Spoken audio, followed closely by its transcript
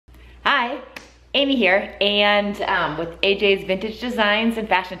Hi, Amy here, and with AJ's Vintage Designs and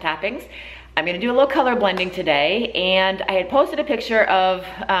Fashion Toppings. I'm gonna do a little color blending today, and I had posted a picture of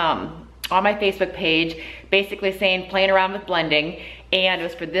on my Facebook page, basically saying playing around with blending, and it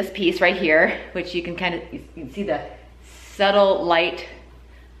was for this piece right here, which you can you can see the subtle light.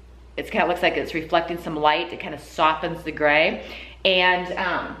 It kind of looks like it's reflecting some light. It kind of softens the gray, and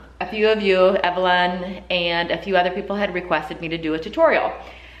a few of you, Evelyn and a few other people, had requested me to do a tutorial.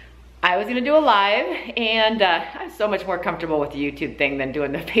 I was gonna do a live, and I'm so much more comfortable with the YouTube thing than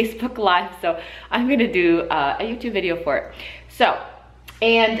doing the Facebook Live, so I'm gonna do a YouTube video for it. So,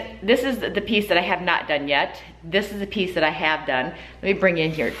 and this is the piece that I have not done yet. This is the piece that I have done. Let me bring you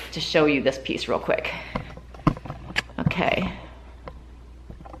in here to show you this piece real quick. Okay.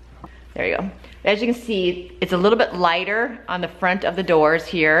 There you go. As you can see, it's a little bit lighter on the front of the doors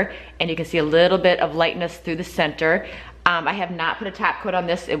here, and you can see a little bit of lightness through the center. I have not put a top coat on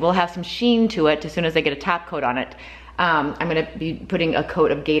this. It will have some sheen to it as soon as I get a top coat on it. I'm gonna be putting a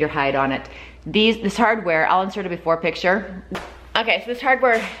coat of gator hide on it. This hardware, I'll insert a before picture. Okay, so this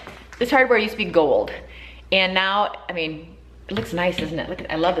hardware used to be gold. And now, I mean, it looks nice, doesn't it? Look,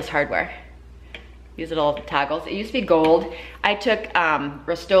 I love this hardware. These little toggles. It used to be gold. I took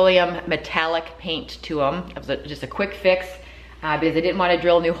Rust-Oleum metallic paint to them. It was just a quick fix because I didn't want to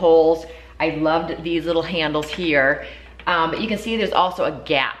drill new holes. I loved these little handles here. But you can see there's also a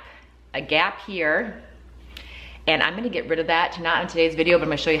gap here. And I'm gonna get rid of that, not in today's video, but I'm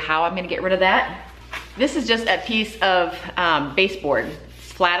gonna show you how I'm gonna get rid of that. This is just a piece of baseboard.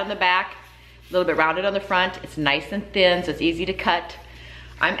 It's flat on the back, a little bit rounded on the front. It's nice and thin, so it's easy to cut.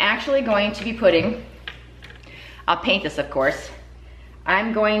 I'm actually going to be putting, I'll paint this of course.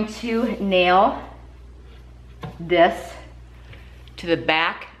 I'm going to nail this to the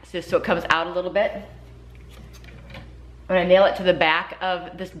back so it comes out a little bit. I'm gonna nail it to the back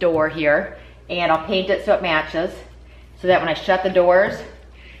of this door here, and I'll paint it so it matches, so that when I shut the doors,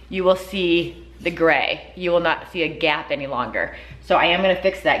 you will see the gray. You will not see a gap any longer. So I am gonna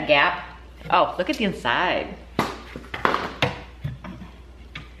fix that gap. Oh, look at the inside.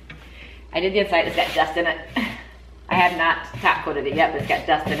 I did the inside, it's got dust in it. I have not top coated it yet, but it's got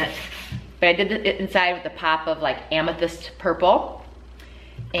dust in it. But I did the inside with the pop of like amethyst purple.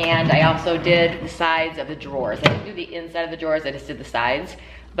 And I also did the sides of the drawers. I didn't do the inside of the drawers, I just did the sides.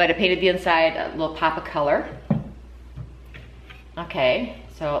 But I painted the inside a little pop of color. Okay,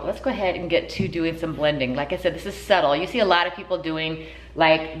 so let's go ahead and get to doing some blending. Like I said, this is subtle. You see a lot of people doing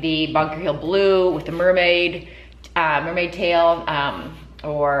like the Bunker Hill blue with the mermaid tail,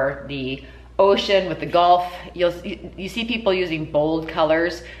 or the ocean with the Gulf. You see people using bold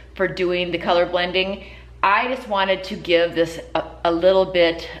colors for doing the color blending. I just wanted to give this a little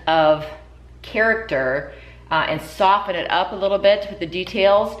bit of character and soften it up a little bit with the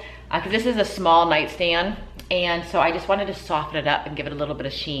details, because this is a small nightstand, and so I just wanted to soften it up and give it a little bit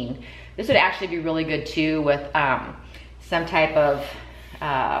of sheen. This would actually be really good too with some type of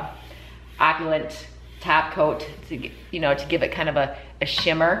opulent top coat to give it kind of a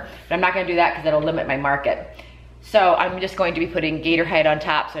shimmer, but I'm not gonna do that because that'll limit my market. So I'm just going to be putting gator hide on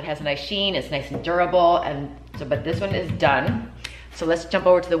top so it has a nice sheen, it's nice and durable, but this one is done. So let's jump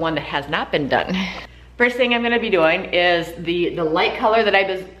over to the one that has not been done. First thing I'm gonna be doing is the light color that I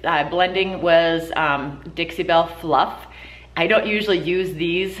was blending was Dixie Belle Fluff. I don't usually use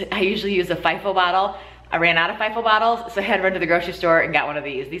these. I usually use a FIFO bottle. I ran out of FIFO bottles, so I had to run to the grocery store and got one of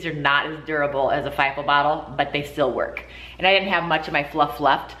these. These are not as durable as a FIFO bottle, but they still work. And I didn't have much of my fluff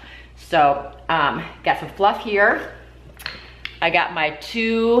left. So, got some fluff here. I got my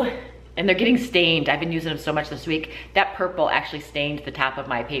two, and they're getting stained. I've been using them so much this week. That purple actually stained the top of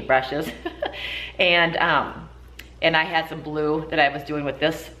my paint brushes. and I had some blue that I was doing with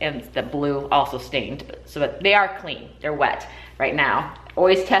this, and the blue also stained. So they are clean, they're wet right now.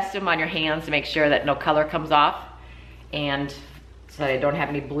 Always test them on your hands to make sure that no color comes off, and so I don't have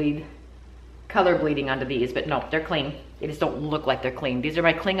any color bleeding onto these, but no, they're clean. They just don't look like they're clean. These are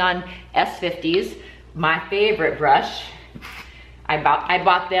my Klingon S50s, my favorite brush. I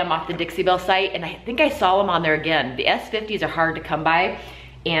bought them off the Dixie Belle site, and I think I saw them on there again. The S50s are hard to come by,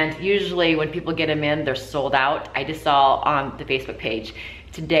 and usually when people get them in, they're sold out. I just saw on the Facebook page.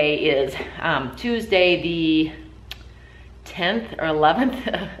 Today is Tuesday the 10th or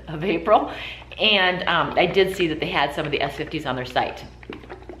 11th of April, and I did see that they had some of the S50s on their site.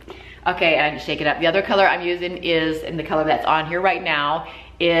 Okay, I just shake it up. The other color I'm using is, and the color that's on here right now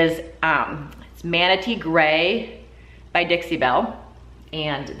is it's Manatee Gray by Dixie Belle,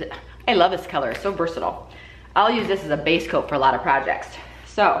 and I love this color. It's so versatile. I'll use this as a base coat for a lot of projects.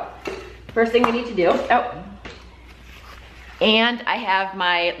 So, first thing we need to do, And I have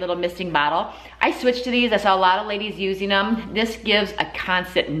my little misting bottle. I switched to these. I saw a lot of ladies using them. This gives a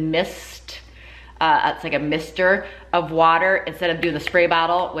constant mist. It's like a mister of water instead of doing the spray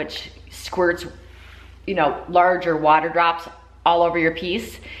bottle, which squirts, you know, larger water drops all over your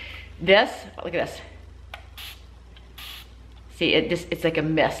piece. This, look at this. See, it's like a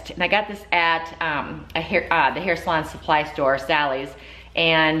mist. And I got this at the hair salon supply store, Sally's,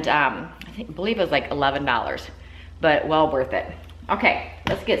 and I believe it was like $11, but well worth it. Okay,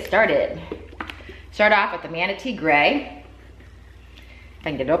 let's get started. Start off with the Manatee Gray. If I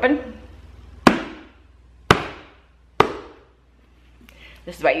can get it open.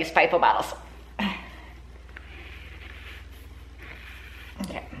 This is why I use FIFO bottles.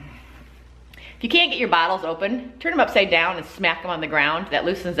 Okay. If you can't get your bottles open, turn them upside down and smack them on the ground. That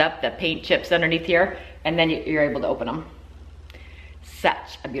loosens up the paint chips underneath here, and then you're able to open them.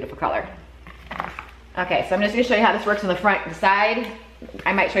 Such a beautiful color. Okay, so I'm just gonna show you how this works on the front and the side.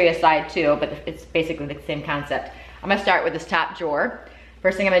 I might show you a side too, but it's basically the same concept. I'm gonna start with this top drawer.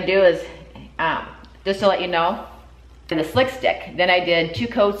 First thing I'm gonna do is, just to let you know, the slick stick. Then I did 2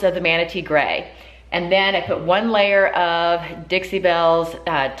 coats of the Manatee Gray. And then I put 1 layer of Dixie Belle's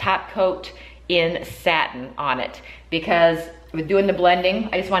top coat in satin on it, because with doing the blending,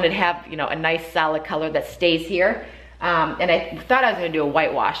 I just wanted to have, you know, a nice solid color that stays here. And I thought I was gonna do a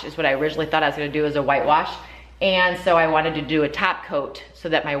whitewash, is what I originally thought I was gonna do, as a whitewash. And so I wanted to do a top coat so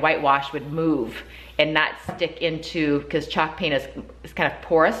that my whitewash would move and not stick into, because chalk paint is kind of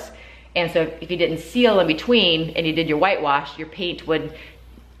porous. And so if you didn't seal in between and you did your whitewash, your paint would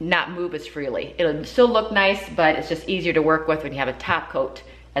not move as freely. It'll still look nice, but it's just easier to work with when you have a top coat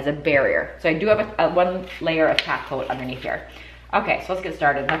as a barrier. So I do have a 1 layer of top coat underneath here. Okay, so let's get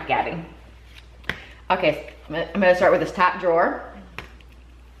started, enough gabbing. Okay, so I'm gonna start with this top drawer.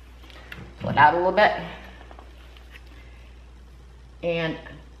 Pull it out a little bit. And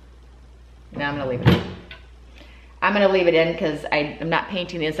now I'm gonna leave it in. I'm gonna leave it in because I'm not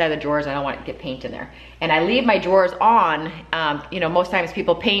painting the inside of the drawers. I don't want to get paint in there. And I leave my drawers on. You know, most times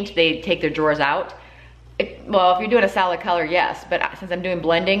people paint, they take their drawers out. Well, if you're doing a solid color, yes, but since I'm doing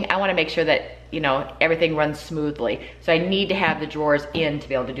blending, I wanna make sure that, you know, everything runs smoothly. So I need to have the drawers in to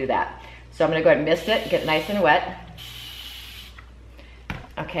be able to do that. So I'm gonna go ahead and mist it, get it nice and wet.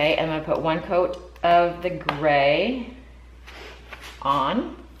 Okay, and I'm gonna put 1 coat of the gray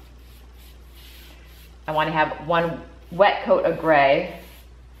on. I wanna have 1 wet coat of gray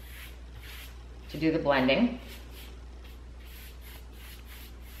to do the blending.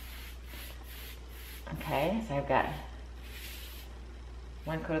 Okay, so I've got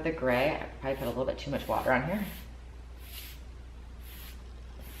 1 coat of the gray. I probably put a little bit too much water on here.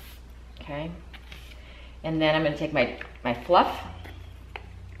 Okay, and then I'm gonna take my fluff,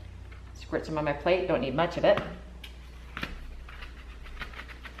 squirt some on my plate, don't need much of it.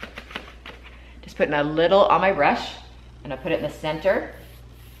 Just putting a little on my brush, and I'll put it in the center.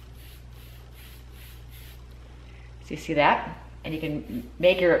 So you see that? And you can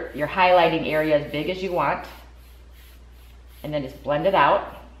make your highlighting area as big as you want, and then just blend it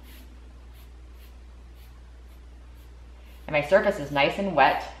out. And my surface is nice and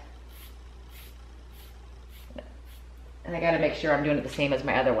wet. And I gotta make sure I'm doing it the same as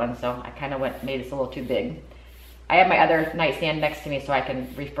my other one, so I kind of made this a little too big. I have my other nightstand next to me so I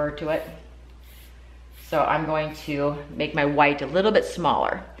can refer to it. So I'm going to make my white a little bit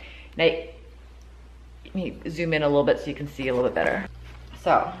smaller. Now, let me zoom in a little bit so you can see a little bit better.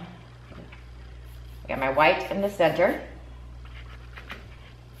 So, I got my white in the center.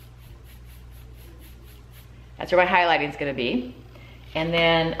 That's where my highlighting is gonna be. And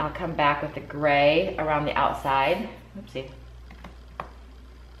then I'll come back with the gray around the outside. Oopsie.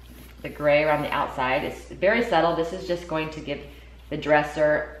 The gray around the outside. It's very subtle. This is just going to give the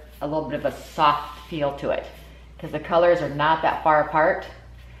dresser a little bit of a soft feel to it, because the colors are not that far apart.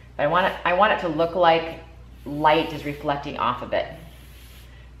 But I want it to look like light is reflecting off of it.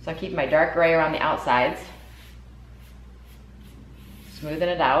 So I'm keeping my dark gray around the outsides, smoothing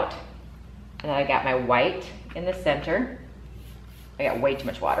it out, and then I got my white in the center. I got way too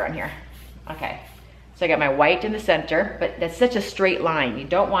much water on here. Okay, so I got my white in the center, but that's such a straight line. You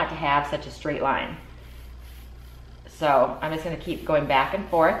don't want to have such a straight line. So I'm just gonna keep going back and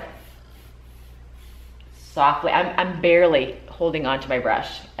forth softly. I'm barely holding onto my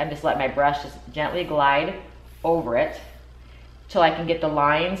brush. I'm just letting my brush just gently glide over it till I can get the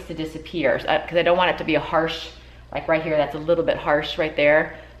lines to disappear. Because I don't want it to be a harsh, like right here, that's a little bit harsh right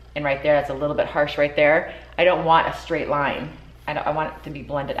there. And right there, that's a little bit harsh right there. I don't want a straight line. I want it to be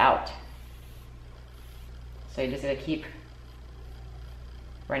blended out. So you're just gonna keep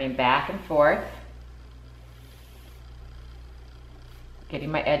running back and forth. getting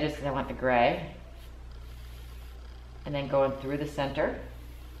my edges because I want the gray. And then going through the center.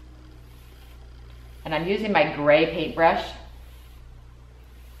 And I'm using my gray paintbrush.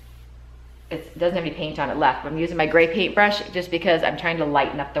 It doesn't have any paint on it left, but I'm using my gray paintbrush just because I'm trying to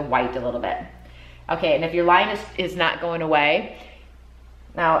lighten up the white a little bit. Okay, and if your line is not going away,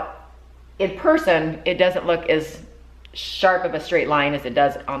 now in person, it doesn't look as sharp of a straight line as it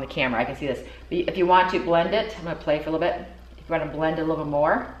does on the camera. I can see this. But if you want to blend it, I'm gonna play for a little bit. If you want to blend it a little bit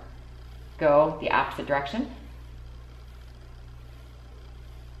more, go the opposite direction,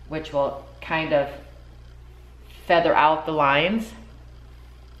 which will kind of feather out the lines.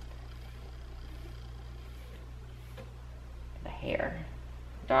 The hair,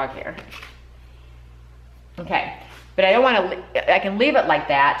 dog hair. Okay, but I don't want to, I can leave it like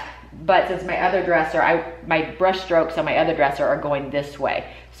that, but since my other dresser, my brush strokes on my other dresser are going this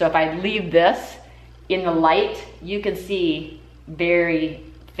way. So if I leave this in the light, you can see very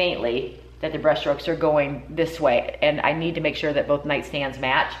faintly that the brush strokes are going this way, and I need to make sure that both nightstands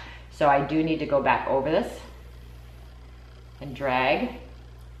match. So I do need to go back over this and drag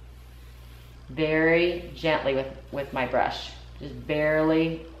very gently with my brush, just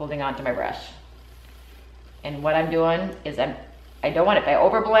barely holding on to my brush. And what I'm doing is I don't want it, if I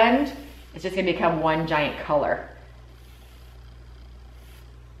overblend, it's just gonna become one giant color.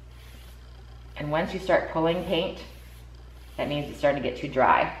 And once you start pulling paint, that means it's starting to get too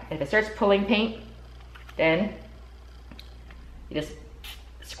dry. If it starts pulling paint, then you just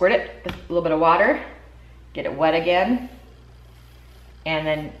squirt it with a little bit of water, get it wet again, and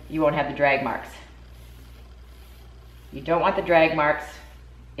then you won't have the drag marks. You don't want the drag marks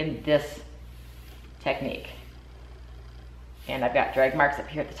in this technique. And I've got drag marks up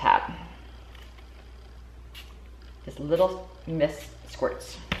here at the top. Just little mist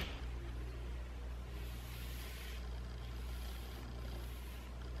squirts.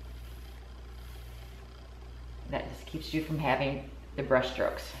 That just keeps you from having the brush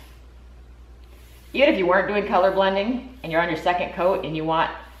strokes. Even if you weren't doing color blending and you're on your second coat and you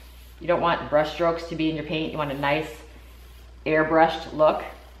don't want brush strokes to be in your paint, you want a nice airbrushed look,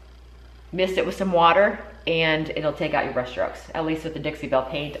 mist it with some water and it'll take out your brush strokes. At least with the Dixie Belle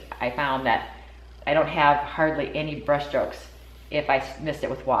paint, I found that I don't have hardly any brush strokes if I mist it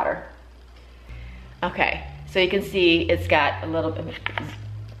with water. Okay, so you can see it's got a little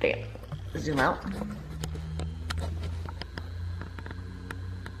bit, zoom out.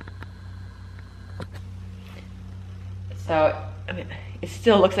 So, I mean, it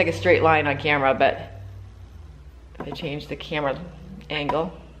still looks like a straight line on camera, but if I change the camera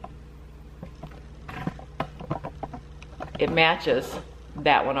angle, it matches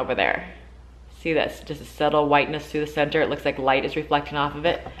that one over there. See, that's just a subtle whiteness through the center. It looks like light is reflecting off of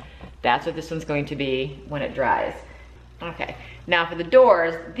it. That's what this one's going to be when it dries. Okay, now for the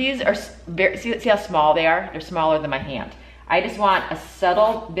doors, these are very, see how small they are? They're smaller than my hand. I just want a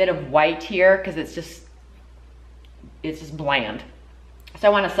subtle bit of white here because it's just bland. So I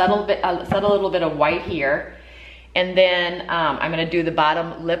want a subtle little bit of white here. And then I'm gonna do the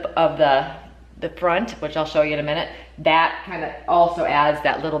bottom lip of the front, which I'll show you in a minute. That kind of also adds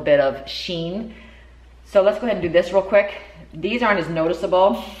that little bit of sheen. So let's go ahead and do this real quick. These aren't as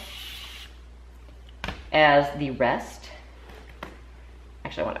noticeable as the rest.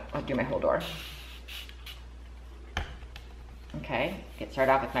 Actually, I'll do my whole door. Okay, start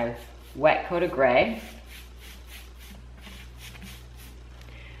off with my wet coat of gray.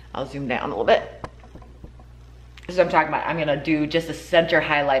 I'll zoom down a little bit. This is what I'm talking about. I'm gonna do just a center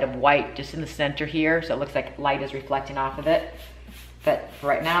highlight of white just in the center here, so it looks like light is reflecting off of it. But for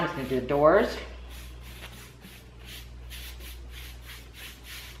right now, I'm just gonna do the doors.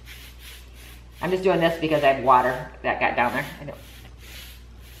 I'm just doing this because I have water that got down there. I know.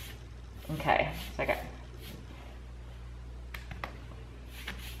 Okay, so I got.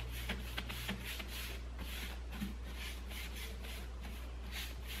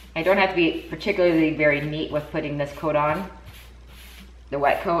 I don't have to be particularly very neat with putting this coat on, the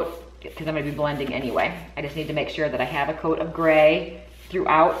wet coat, because I'm going to be blending anyway. I just need to make sure that I have a coat of gray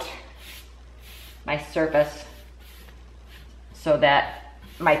throughout my surface so that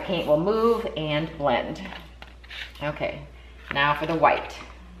my paint will move and blend. Okay, now for the white.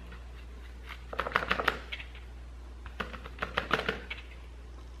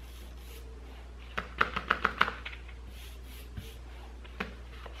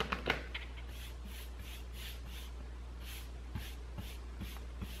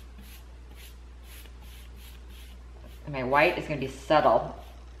 My white is going to be subtle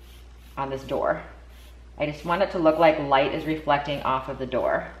on this door. I just want it to look like light is reflecting off of the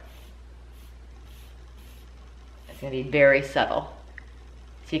door. It's going to be very subtle.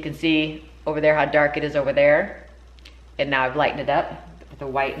 So you can see over there how dark it is over there. And now I've lightened it up with the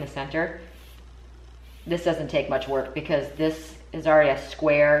white in the center. This doesn't take much work because this is already a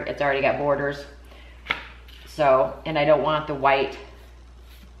square. It's already got borders. So, and I don't want the white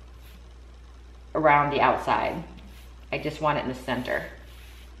around the outside. I just want it in the center.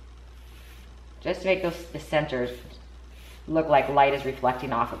 Just to make the centers look like light is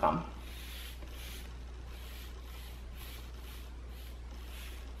reflecting off of them.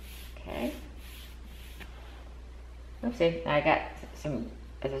 Okay. Oopsie, I got some,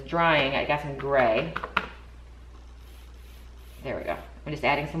 as it's drying, I got some gray. There we go. I'm just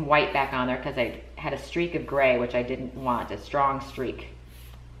adding some white back on there because I had a streak of gray, which I didn't want, a strong streak.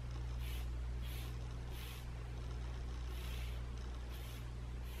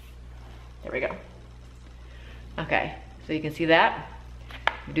 There we go. Okay, so you can see that.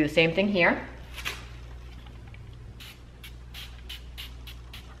 We do the same thing here.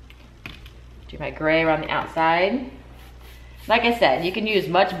 Do my gray around the outside. Like I said, you can use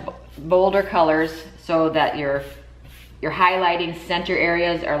much bolder colors so that your highlighting center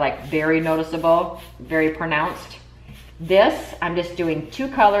areas are like very noticeable, very pronounced. This, I'm just doing two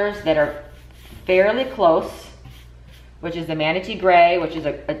colors that are fairly close, which is the Manatee gray, which is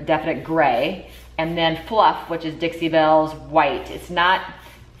a definite gray, and then Fluff, which is Dixie Belle's white. It's not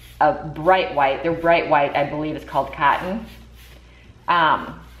a bright white. Their bright white, I believe, is called cotton.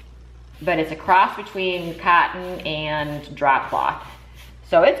 But it's a cross between cotton and drop cloth.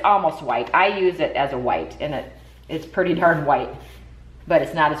 So it's almost white. I use it as a white, and it's pretty darn white, but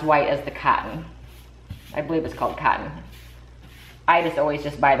it's not as white as the cotton. I believe it's called cotton. I just always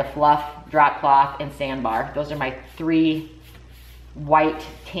just buy the Fluff, drop cloth, and sandbar. Those are my three white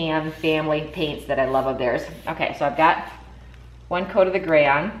tan family paints that I love of theirs. Okay, so I've got one coat of the gray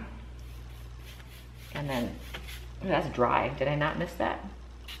on, and then, ooh, that's dry. Did I not miss that?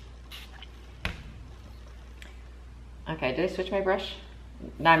 Okay, did I switch my brush?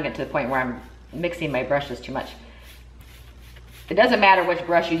 Now I'm getting to the point where I'm mixing my brushes too much. It doesn't matter which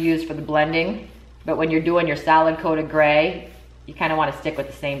brush you use for the blending, but when you're doing your solid coat of gray, you kind of want to stick with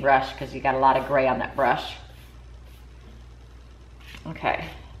the same brush because you got a lot of gray on that brush. Okay,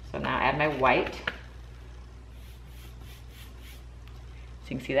 so now I add my white. So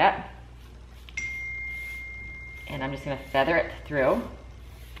you can see that. And I'm just going to feather it through.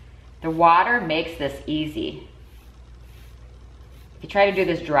 The water makes this easy. If you try to do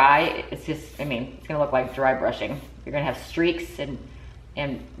this dry, it's just, I mean, it's going to look like dry brushing. You're going to have streaks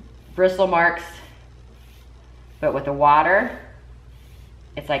and bristle marks. But with the water,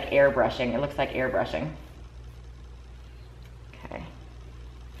 it's like airbrushing. It looks like airbrushing. Okay.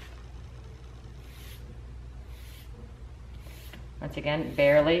 Once again,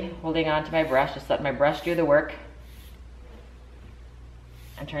 barely holding on to my brush, just letting my brush do the work.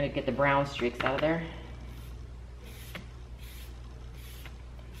 I'm trying to get the brown streaks out of there.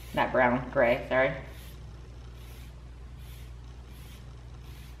 Not brown, gray, sorry.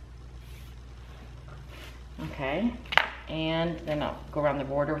 Okay, and then I'll go around the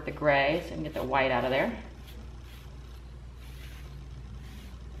border with the gray so I can get the white out of there.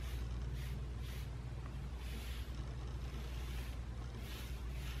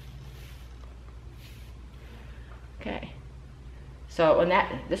 Okay, so when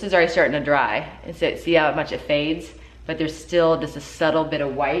this is already starting to dry, and so see how much it fades, but there's still just a subtle bit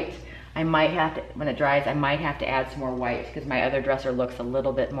of white. I might have to, when it dries, I might have to add some more white because my other dresser looks a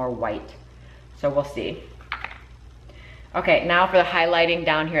little bit more white. So we'll see. Okay, now for the highlighting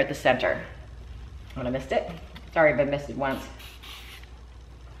down here at the center. Oh, I missed it. Sorry if I missed it once.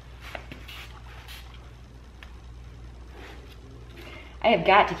 I have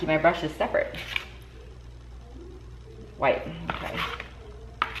got to keep my brushes separate. White, okay.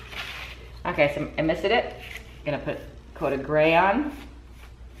 Okay, so I missed it. I'm gonna put a coat of gray on,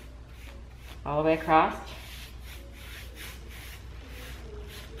 all the way across.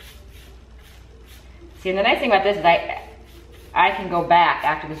 See, and the nice thing about this is I can go back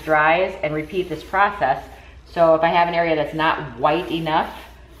after this dries and repeat this process. So if I have an area that's not white enough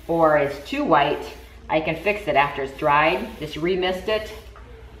or is too white, I can fix it after it's dried, just remist it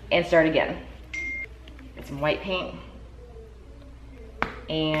and start again. Get some white paint.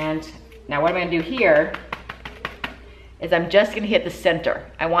 And now what I'm gonna do here is I'm just gonna hit the center.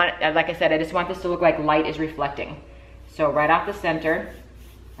 I want, like I said, I just want this to look like light is reflecting. So right off the center,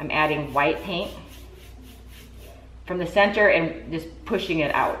 I'm adding white paint from the center and just pushing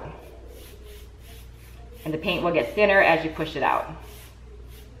it out. And the paint will get thinner as you push it out.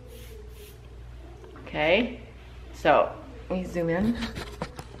 Okay, so let me zoom in.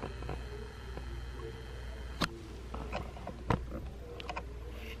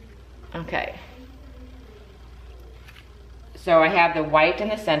 Okay. So I have the white in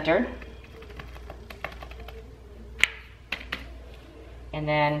the center. And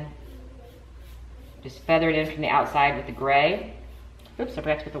then just feather it in from the outside with the gray. Oops, I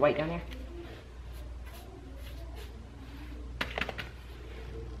forgot to put the white down there.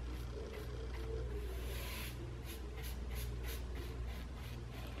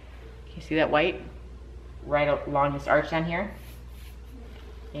 Can you see that white? Right along this arch down here.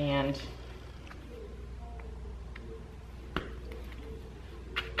 And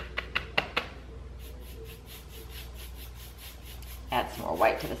add some more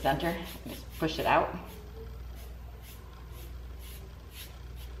white to the center. Just push it out.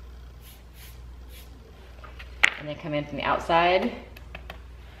 And then come in from the outside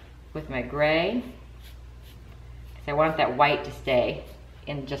with my gray. Because I want that white to stay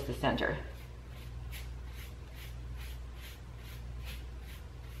in just the center.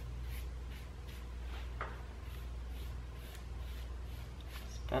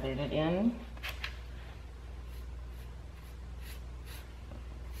 Feathering it in.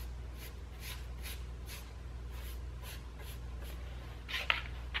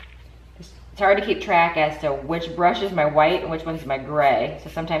 It's hard to keep track as to which brush is my white and which one's my gray. So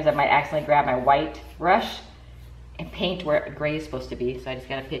sometimes I might accidentally grab my white brush and paint where gray is supposed to be. So I just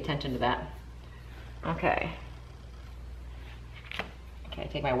gotta pay attention to that. Okay. Okay, I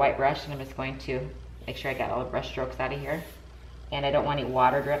take my white brush and I'm just going to make sure I got all the brush strokes out of here. And I don't want any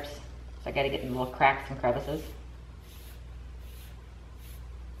water drips, so I gotta get in little cracks and crevices.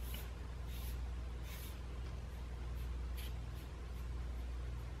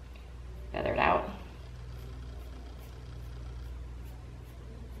 Feather it out.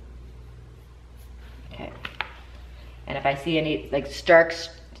 Okay. And if I see any like stark,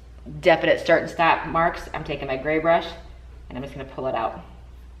 definite start and stop marks, I'm taking my gray brush and I'm just gonna pull it out.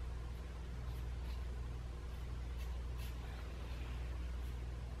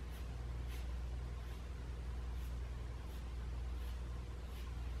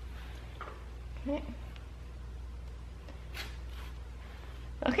 Okay.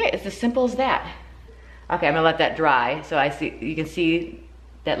 Okay, it's as simple as that. Okay, I'm gonna let that dry. So you can see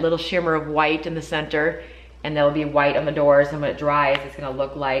that little shimmer of white in the center, and there'll be white on the doors, and when it dries, it's gonna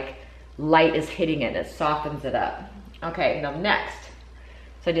look like light is hitting it. It softens it up. Okay, now next.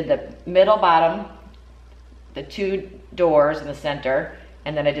 So I did the middle, bottom, the two doors in the center,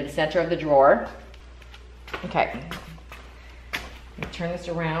 and then I did the center of the drawer. Okay. Turn this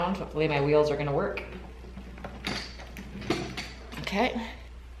around. Hopefully my wheels are gonna work. Okay.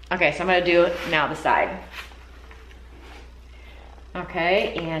 Okay, so I'm gonna do now the side.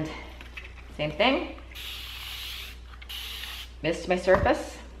 Okay, and same thing. Mist my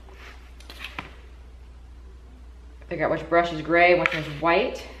surface. Figure out which brush is gray, which one's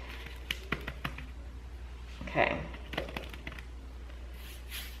white. Okay.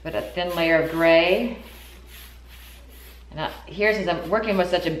 Put a thin layer of gray. Now, here, since I'm working with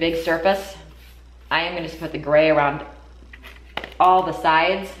such a big surface, I am going to just put the gray around all the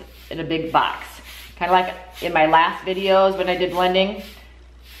sides in a big box. Kind of like in my last videos when I did blending.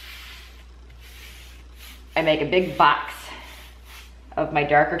 I make a big box of my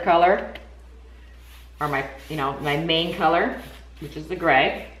darker color, or my, my main color, which is the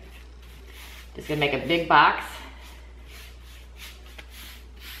gray. Just going to make a big box.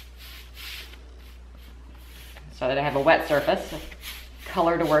 So that I have a wet surface,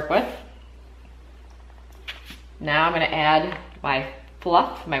 color to work with. Now I'm going to add my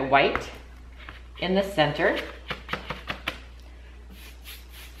fluff, my white, in the center.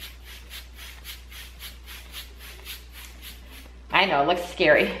 I know, it looks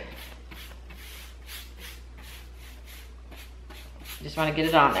scary. Just want to get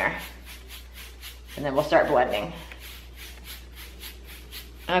it on there. And then we'll start blending.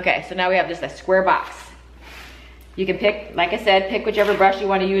 Okay, so now we have just a square box. You can pick, like I said, pick whichever brush you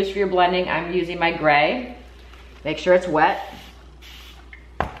want to use for your blending. I'm using my gray. Make sure it's wet.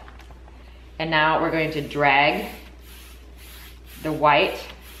 And now we're going to drag the white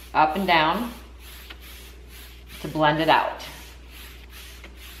up and down to blend it out.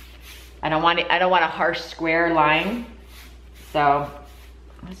 I don't want a harsh square line. So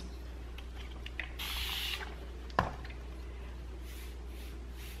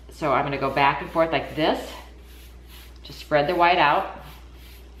I'm going to go back and forth like this. Just spread the white out.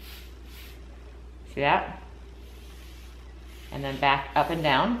 See that? And then back up and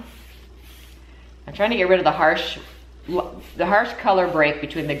down. I'm trying to get rid of the harsh color break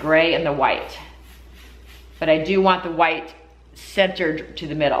between the gray and the white. But I do want the white centered to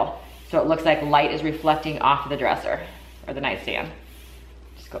the middle, so it looks like light is reflecting off of the dresser or the nightstand.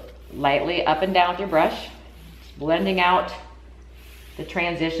 Just Go lightly up and down with your brush, blending out the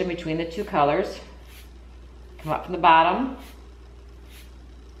transition between the two colors. Come up from the bottom.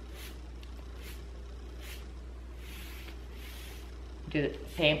 Do the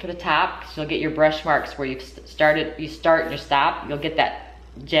same for the top, so you'll get your brush marks where you start and you stop. You'll get that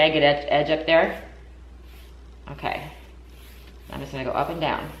jagged edge up there. Okay, I'm just gonna go up and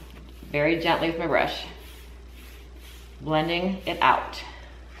down, very gently with my brush, blending it out.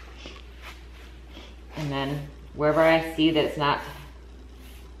 And then wherever I see that it's not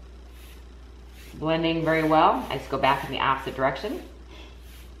blending very well, I just go back in the opposite direction.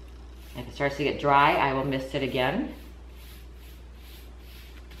 If it starts to get dry, I will mist it again.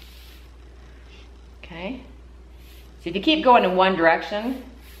 Okay, so if you keep going in one direction,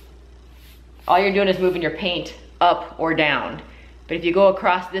 all you're doing is moving your paint up or down. But if you go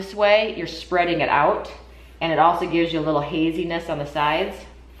across this way, you're spreading it out, and it also gives you a little haziness on the sides.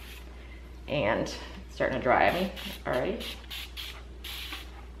 And it's starting to dry on me already.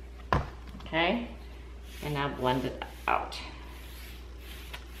 Okay, and now blend it out.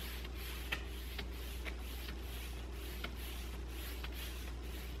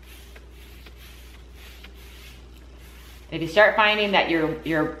 If you start finding that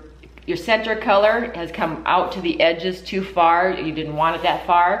your center color has come out to the edges too far, you didn't want it that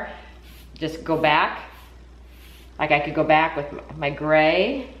far, just go back. Like I could go back with my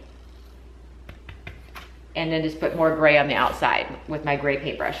gray and then just put more gray on the outside with my gray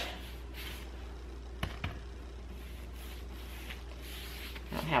paintbrush.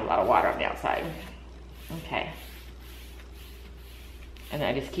 I don't have a lot of water on the outside. Okay. And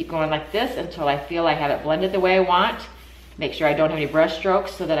then I just keep going like this until I feel I have it blended the way I want. Make sure I don't have any brush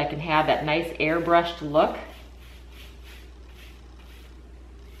strokes so that I can have that nice airbrushed look.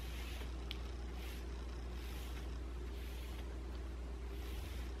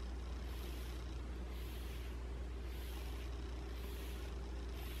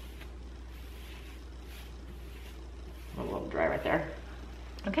 A little dry right there.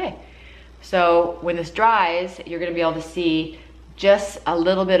 Okay, so when this dries, you're gonna be able to see just a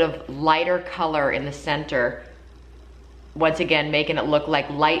little bit of lighter color in the center. Once again, making it look like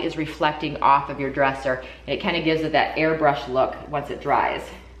light is reflecting off of your dresser. And it kind of gives it that airbrush look once it dries.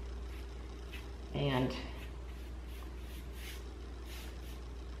 And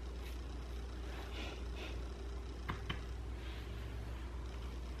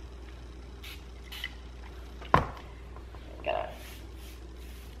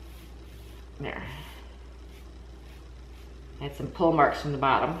there. I had some pull marks from the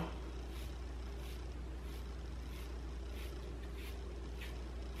bottom.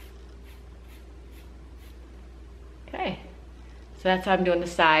 Okay, so that's how I'm doing the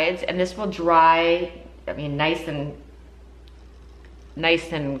sides, and this will dry, I mean, nice and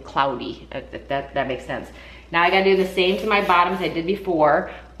cloudy, if that makes sense. Now I gotta do the same to my bottoms I did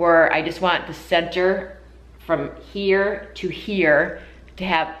before, where I just want the center from here to here to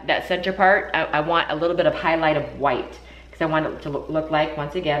have that center part. I want a little bit of highlight of white, because I want it to look like,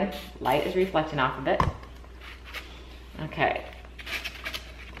 once again, light is reflecting off of it. Okay,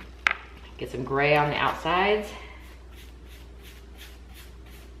 get some gray on the outsides.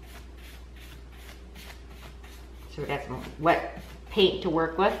 So we got some wet paint to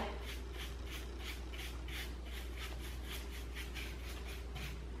work with.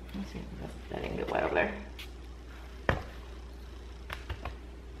 Let's see, that didn't get wet over there.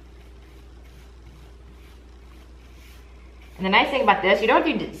 And the nice thing about this, you don't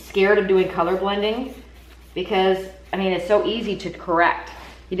have to be scared of doing color blending, because, I mean, it's so easy to correct.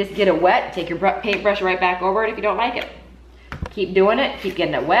 You just get it wet, take your paintbrush right back over it if you don't like it. Keep doing it, keep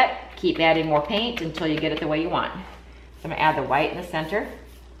getting it wet, keep adding more paint until you get it the way you want. So I'm gonna add the white in the center.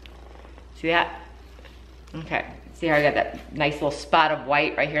 See that? Okay, see how I got that nice little spot of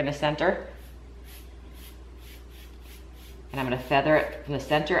white right here in the center? And I'm gonna feather it from the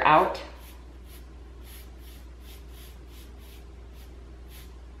center out.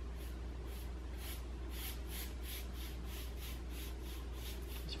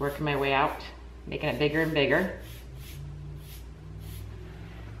 Just working my way out, making it bigger and bigger.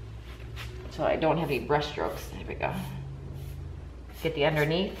 So I don't have any brush strokes. There we go. Get the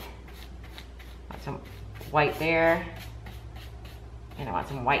underneath. Want some white there. And I want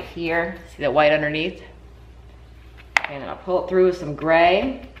some white here. See the white underneath? And then I'll pull it through with some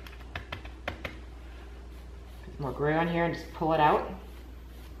gray. Put some more gray on here and just pull it out.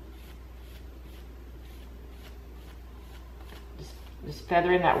 Just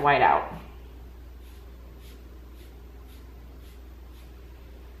feathering that white out.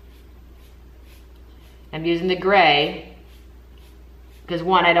 I'm using the gray because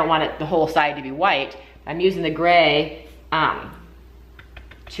one, I don't want it the whole side to be white. I'm using the gray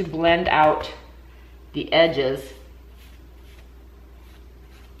to blend out the edges,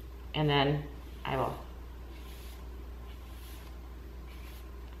 and then I will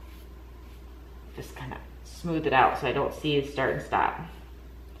just kind of smooth it out so I don't see it start and stop.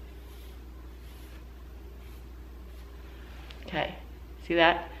 Okay, see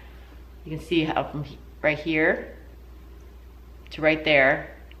that? You can see how from right here to right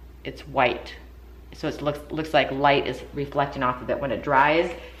there, it's white. So it looks like light is reflecting off of it. When it dries,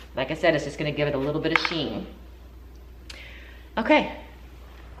 like I said, it's just gonna give it a little bit of sheen. Okay.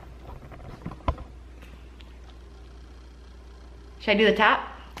 Should I do the top?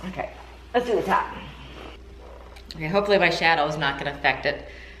 Okay, let's do the top. Okay, hopefully my shadow is not gonna affect it.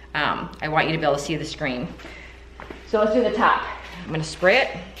 I want you to be able to see the screen. So let's do the top. I'm gonna spray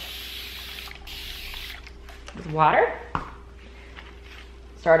it with water.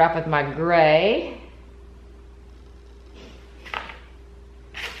 Start off with my gray.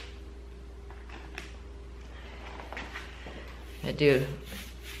 I didn't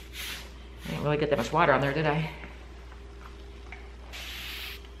really get that much water on there, did I?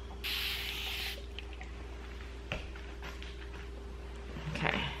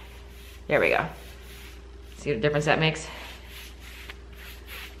 Okay, there we go. See what difference that makes?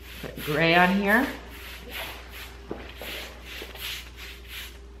 Put gray on here.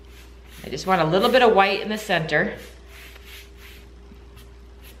 I just want a little bit of white in the center.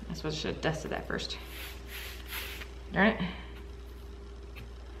 I suppose I should have dusted that first. All right.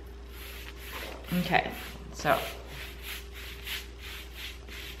 Okay, so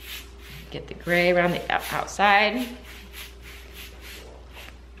get the gray around the outside.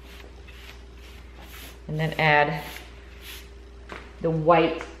 And then add the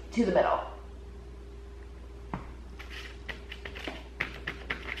white to the middle.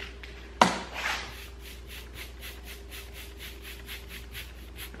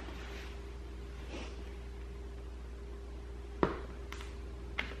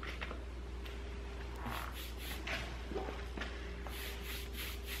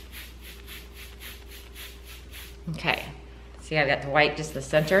 Okay, see I've got the white just the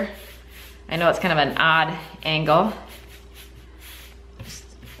center. I know it's kind of an odd angle. Just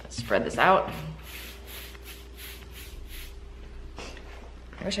spread this out.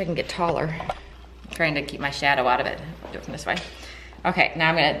 I wish I can get taller. I'm trying to keep my shadow out of it. I'll do it from this way. Okay, now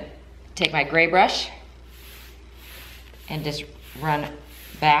I'm gonna take my gray brush and just run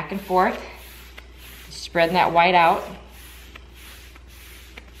back and forth, spreading that white out.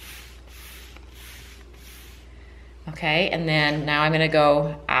 Okay, and then now I'm gonna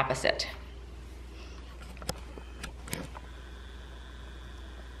go opposite.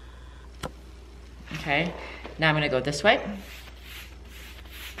 Okay, now I'm gonna go this way.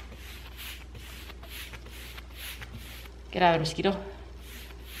 Get out of the mosquito.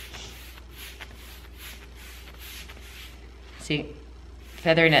 See,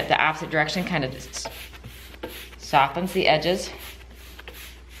 feathering it the opposite direction kind of just softens the edges.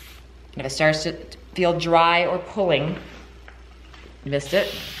 And if it starts to feel dry or pulling, missed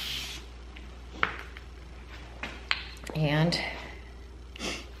it. And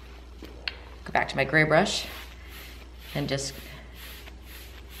go back to my gray brush and just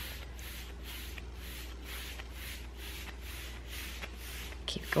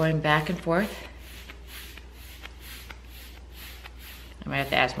keep going back and forth. I might have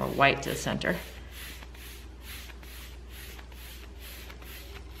to add some more white to the center.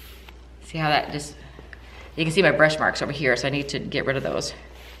 See how that just, you can see my brush marks over here, so I need to get rid of those.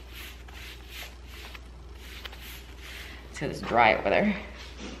 So it's dry over there.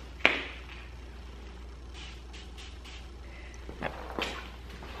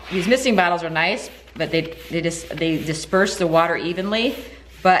 These misting bottles are nice, but they disperse the water evenly,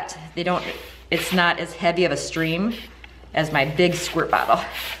 but they don't, it's not as heavy of a stream as my big squirt bottle.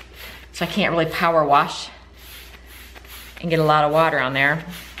 So I can't really power wash and get a lot of water on there.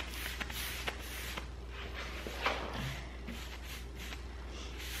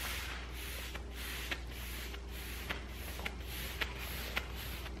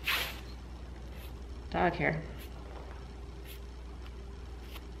 Dog hair.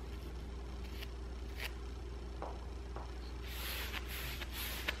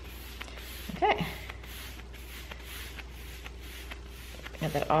 Okay.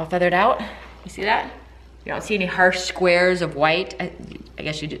 Got that all feathered out. You see that? You don't see any harsh squares of white. I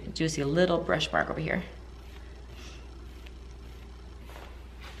guess you do see a little brush mark over here.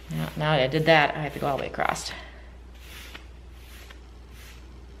 Now that I did that, I have to go all the way across.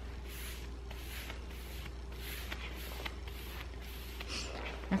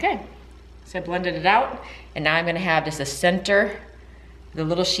 Okay, so I blended it out, and now I'm gonna have just a center, the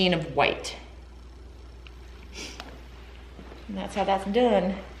little sheen of white. And that's how that's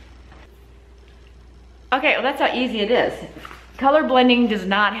done. Okay, well that's how easy it is. Color blending does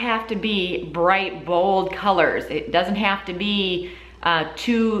not have to be bright, bold colors. It doesn't have to be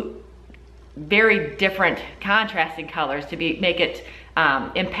two very different contrasting colors to make it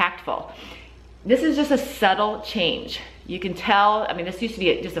impactful. This is just a subtle change. You can tell, I mean, this used to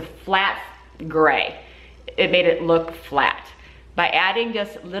be just a flat gray. It made it look flat. By adding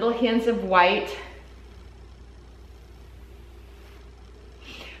just little hints of white,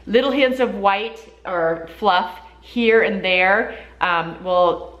 or fluff here and there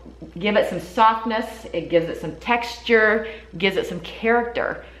will give it some softness, it gives it some texture, gives it some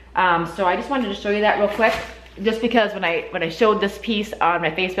character. So I just wanted to show you that real quick, just because when I showed this piece on my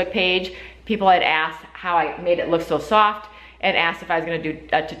Facebook page, people had asked how I made it look so soft and asked if I was gonna do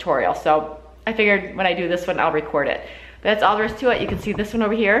a tutorial. So I figured when I do this one, I'll record it. But that's all there is to it. You can see this one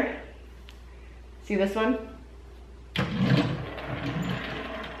over here. See this one? You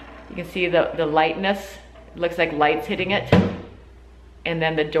can see the lightness. It looks like light's hitting it. And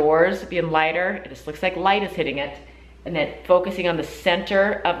then the doors being lighter, it just looks like light is hitting it. And then focusing on the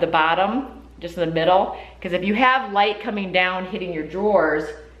center of the bottom, just in the middle. Because if you have light coming down, hitting your drawers,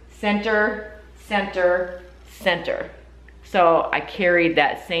 center, center, center. So I carried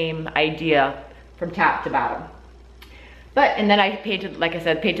that same idea from top to bottom. And then I painted, like I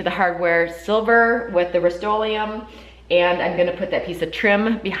said, painted the hardware silver with the Rust-Oleum. And I'm gonna put that piece of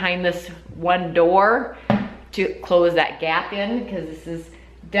trim behind this one door to close that gap in, because this is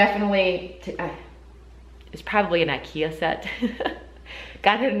definitely, it's probably an IKEA set.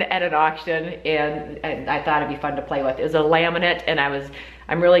 Got it at an auction, and I thought it'd be fun to play with. It was a laminate, and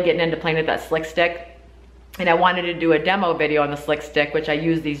I'm really getting into playing with that slick stick. And I wanted to do a demo video on the slick stick, which I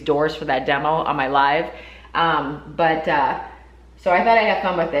use these doors for that demo on my live. So I thought I'd have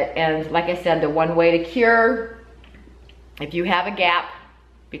fun with it. And like I said, the one way to cure, if you have a gap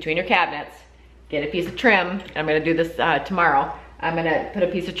between your cabinets, get a piece of trim. I'm gonna do this tomorrow. I'm gonna put a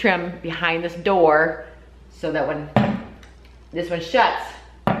piece of trim behind this door so that when this one shuts,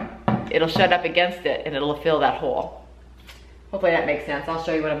 it'll shut up against it and it'll fill that hole. Hopefully that makes sense. I'll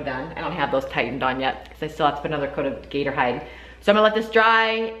show you when I'm done. I don't have those tightened on yet because I still have to put another coat of gator hide. So I'm gonna let this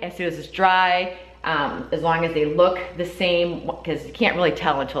dry. As soon as it's dry, as long as they look the same, because you can't really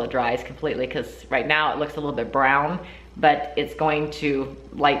tell until it dries completely, because right now it looks a little bit brown, but it's going to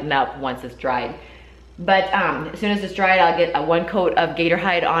lighten up once it's dried. But as soon as it's dried, I'll get a 1 coat of gator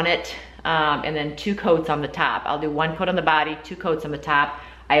hide on it, and then 2 coats on the top. I'll do 1 coat on the body, 2 coats on the top.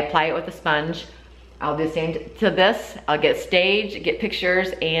 I apply it with a sponge. I'll do the same to this. I'll get staged, get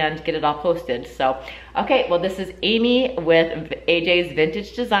pictures, and get it all posted. So, okay, well, this is Amy with AJ's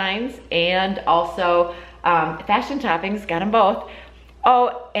Vintage Designs, and also Fashion Toppings, got them both.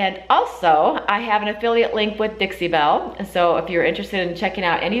 Oh, and also I have an affiliate link with Dixie Belle. So if you're interested in checking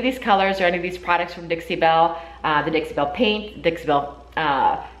out any of these colors or any of these products from Dixie Belle, the Dixie Belle paint, Dixie Belle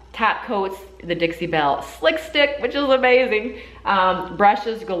top coats, the Dixie Belle slick stick, which is amazing,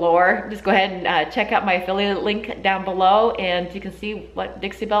 brushes galore, just go ahead and check out my affiliate link down below, and you can see what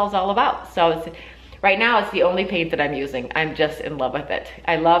Dixie Belle is all about. So right now it's the only paint that I'm using. I'm just in love with it.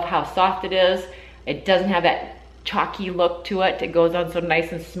 I love how soft it is. It doesn't have that chalky look to it. It goes on so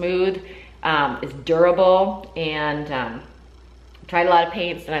nice and smooth. It's durable, and tried a lot of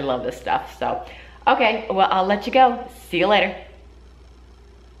paints, and I love this stuff. So, okay, well, I'll let you go. See you later.